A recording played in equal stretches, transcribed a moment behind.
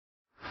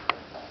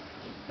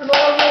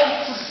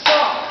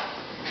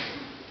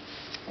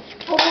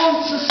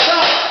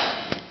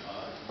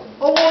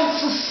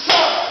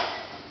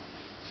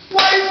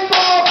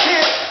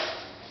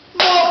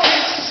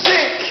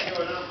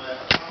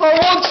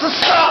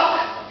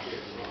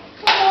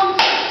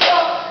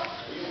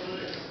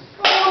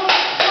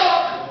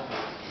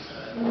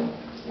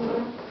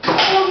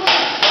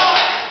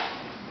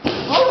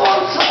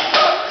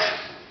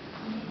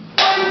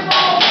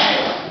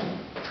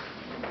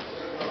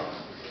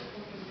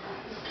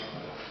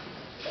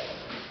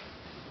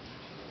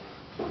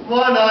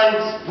My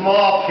name's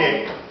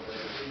Market.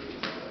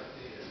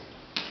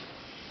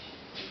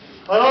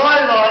 And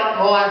I like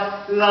my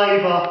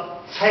labour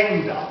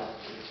tender.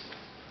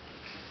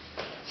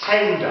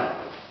 Tender.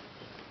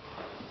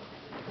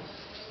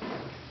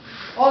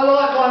 I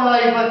like my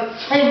labour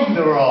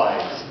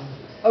tenderised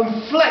and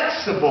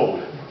flexible.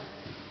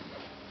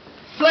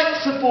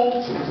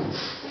 Flexible.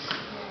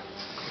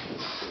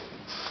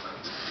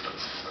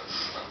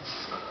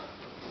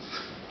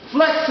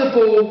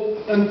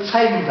 Flexible and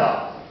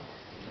tender.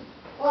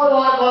 I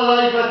like my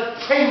labour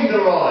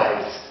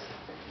tenderised.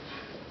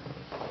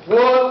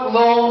 Work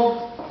long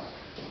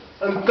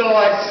and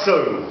die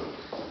soon.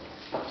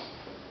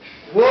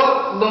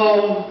 Work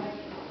long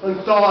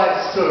and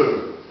die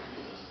soon.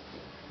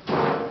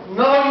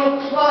 Know your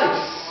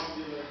place.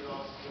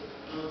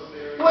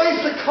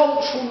 Where's the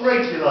Cultural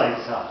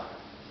Regulator?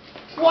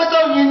 Why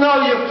don't you know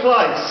your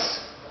place?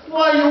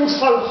 Why are you all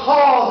so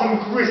hard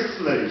and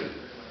gristly?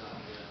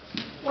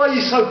 Why are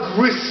you so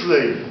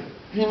gristly?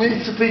 You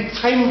need to be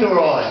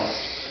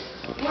tenderised.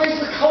 Where's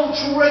the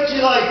Cultural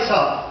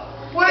Regulator?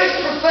 Where's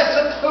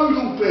Professor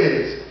Poodle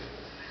Beard?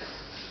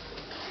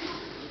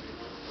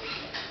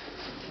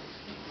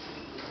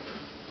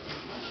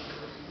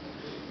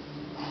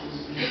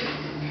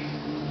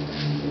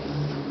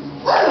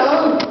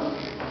 Hello!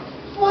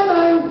 My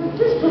name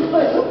is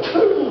Professor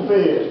Poodle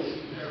Beard.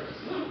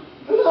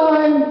 And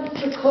I'm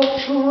the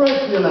Cultural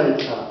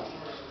Regulator.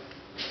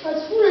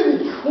 That's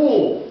really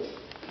cool.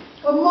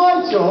 And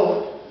my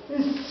job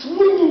is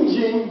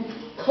swinging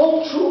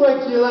cultural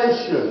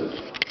regulation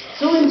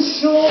to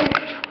ensure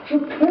the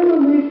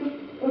pyramid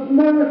of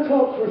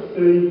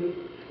meritocracy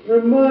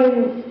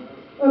remains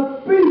a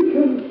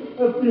beacon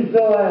of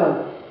desire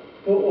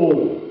for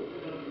all.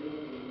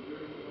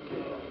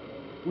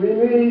 We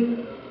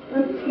need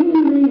a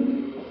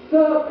teeming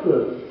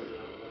surplus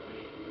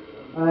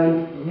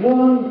and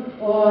one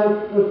eye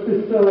of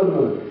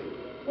discernment.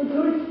 And to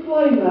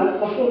explain that,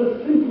 I've got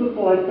a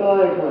simplified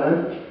diagram.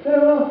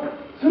 There are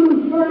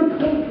two very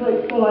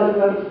complex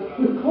diagrams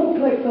with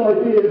complex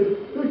ideas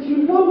which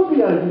you won't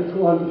be able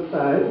to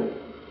understand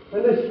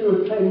unless you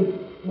attend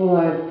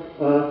my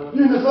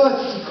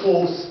university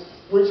course,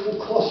 which will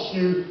cost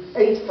you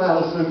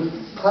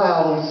 £8,000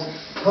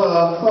 per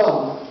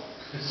month.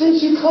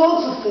 Since you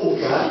can't afford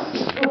that,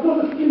 I've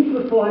got a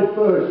simplified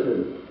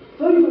version,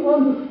 so you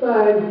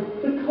understand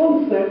the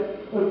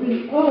concept of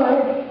the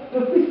eye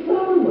of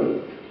discernment.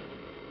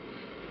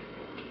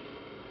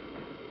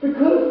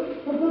 Because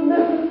of the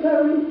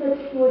necessary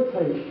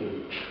exploitation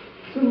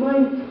to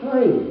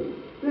maintain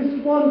this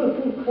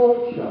wonderful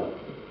culture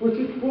which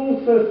has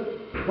brought us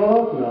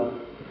Wagner,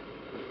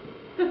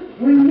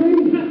 we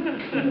need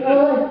the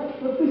eye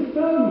of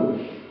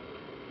discernment.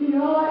 The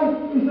eye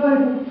is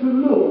able to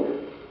look.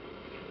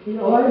 The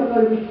eye is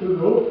able to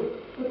look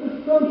at the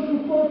social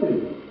body.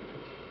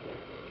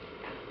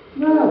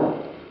 Now,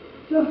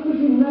 just as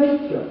in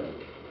nature,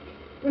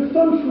 the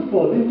social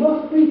body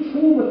must be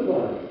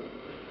traumatised.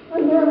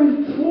 And there is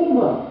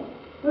trauma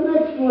and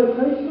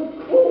exploitation, of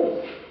course.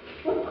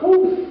 Of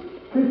course,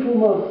 people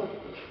must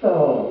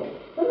starve.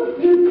 And a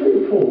few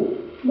people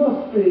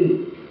must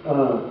be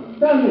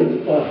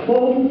damaged by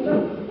bombs.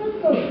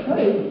 That's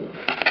okay.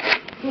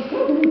 But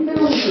how do we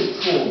deal with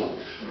this trauma?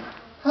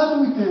 How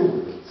do we deal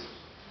with it?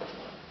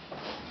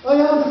 I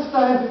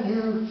understand that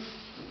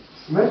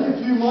many of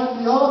you might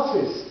be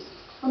artists.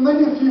 And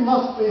many of you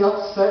must be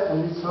upset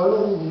when you turn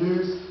on the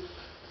news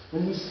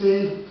and you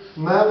see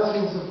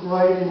mountains of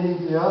grain in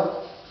India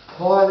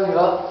piling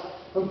up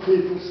and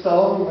people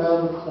starving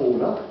around the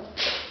corner.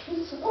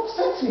 It's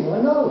upsetting,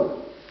 I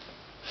know.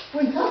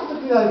 We have to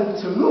be able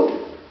to look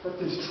at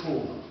this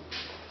trauma.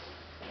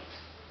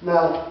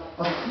 Now,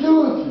 a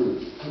few of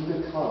you can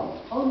become,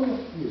 only a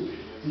few,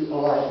 the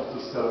eye of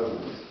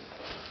discernment.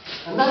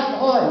 And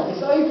that eye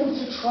is able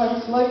to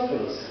translate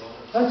this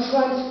and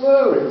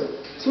transfer it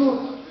to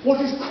what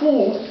is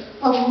called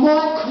a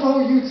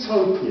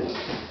micro-utopia.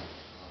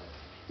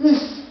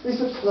 This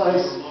is a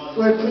place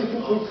where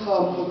people can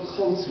come and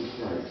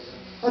contemplate,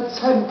 a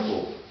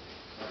temple.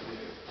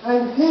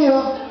 And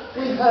here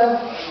we have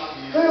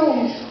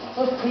films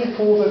of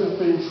people that have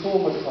been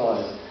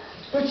traumatised.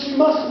 But you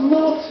must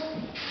not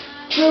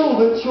feel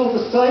that you're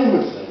the same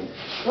as them.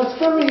 That's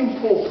very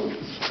important.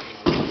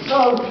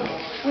 So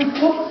we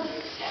put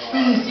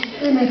these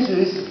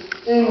images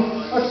in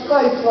a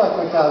space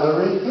like a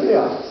gallery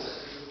here.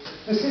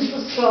 This is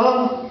the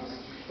Sun,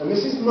 and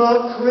this is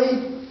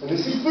Mercury, and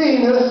this is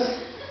Venus,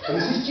 and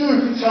this is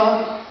Jupiter,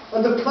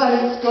 and the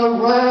planets go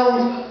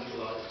round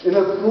in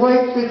a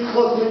great big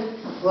cosmic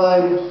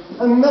plane,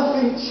 and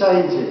nothing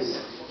changes.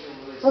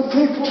 And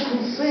people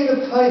can see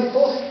the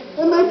pathos,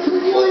 and they can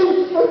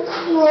weep and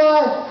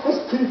cry as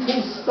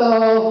people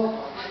starve,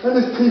 and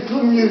as people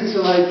are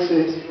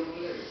mutilated.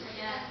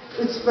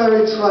 It's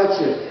very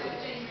tragic.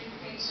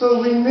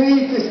 So we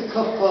need this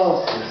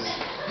catharsis.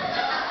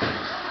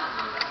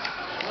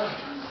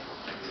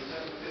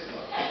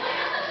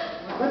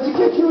 And to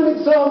give you an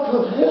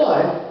example of why,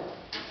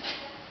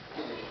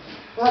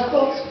 I've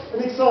got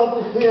an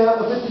example here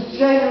of a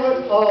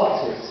degenerate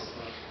artist.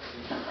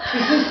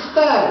 is this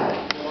Stan.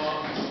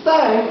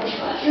 Stan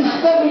is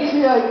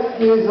 78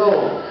 years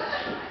old,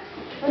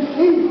 and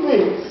he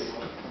thinks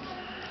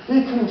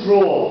he can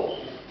draw.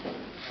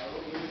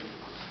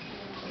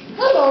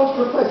 Hello,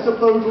 Professor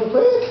Poodle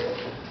Beard.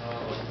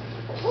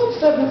 I'm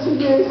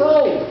 70 years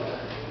old,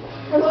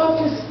 and I've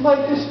just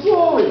made this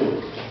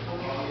drawing.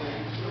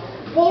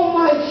 What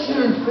makes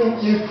you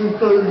think you can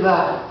do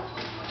that?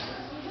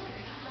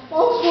 I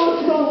was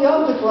working on the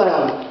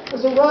underground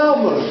as a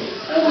railman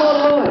all my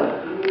life.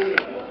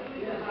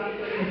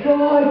 You've got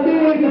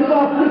ideas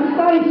about the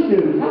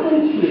station,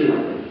 haven't you?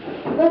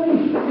 Let me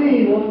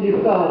see what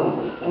you've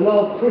done, and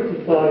I'll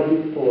criticise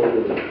it for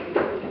you.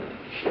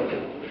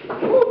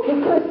 Oh,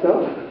 Professor,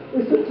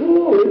 it's a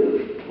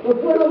drawing of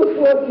when I was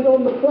working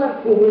on the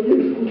platform at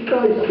Euston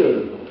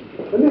Station.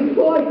 And this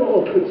guy got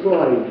off the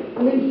train,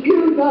 and he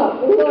queued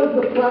up all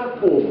over the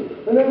platform,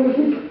 and there was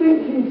this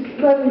stinking,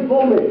 smelly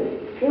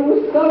vomit. It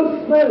was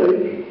so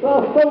smelly that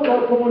I felt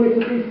like I wanted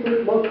to be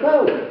sick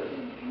myself.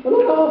 And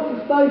I asked the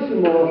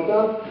station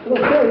master, and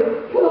I said,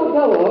 can I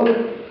go home?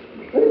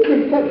 And he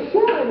just kept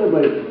shouting at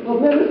me.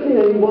 I've never seen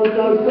anyone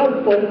go so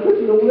bonkers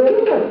in all their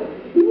life.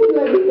 He wouldn't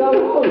let me go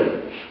home.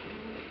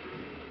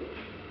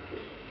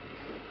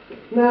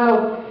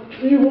 Now,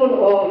 do you want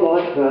art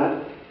like that?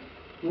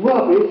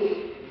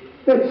 Rubbish?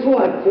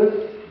 Detritus?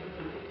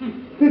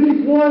 This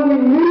is why we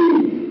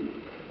need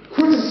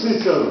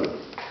criticism.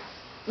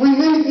 We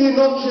need the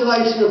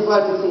inoculation of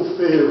radical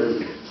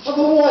theory.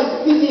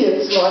 Otherwise,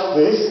 idiots like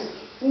this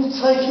will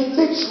take it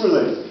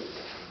literally.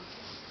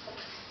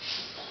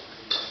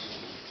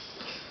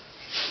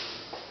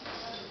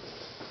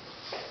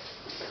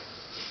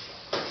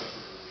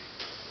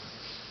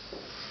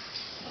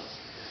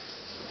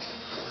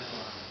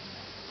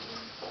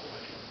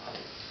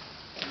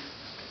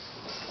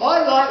 I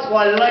like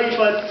my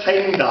labour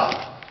tender,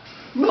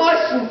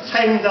 nice and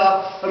tender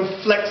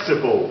and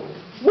flexible.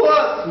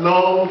 Work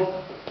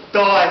long,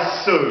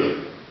 die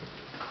soon.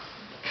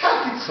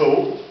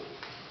 Capital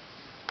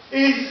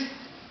is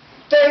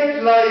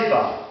dead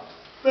labour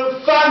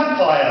that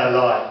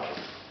vampire-like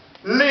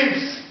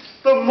lives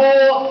the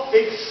more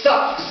it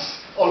sucks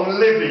on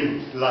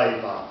living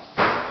labour.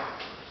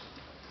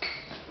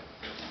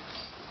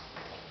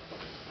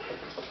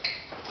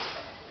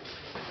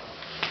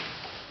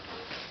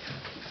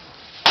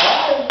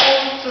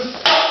 To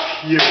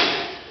suck you.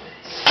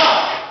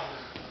 Suck.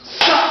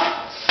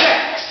 Suck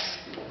sex.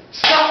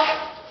 Suck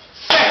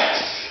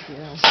sex.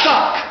 Yeah.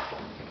 Suck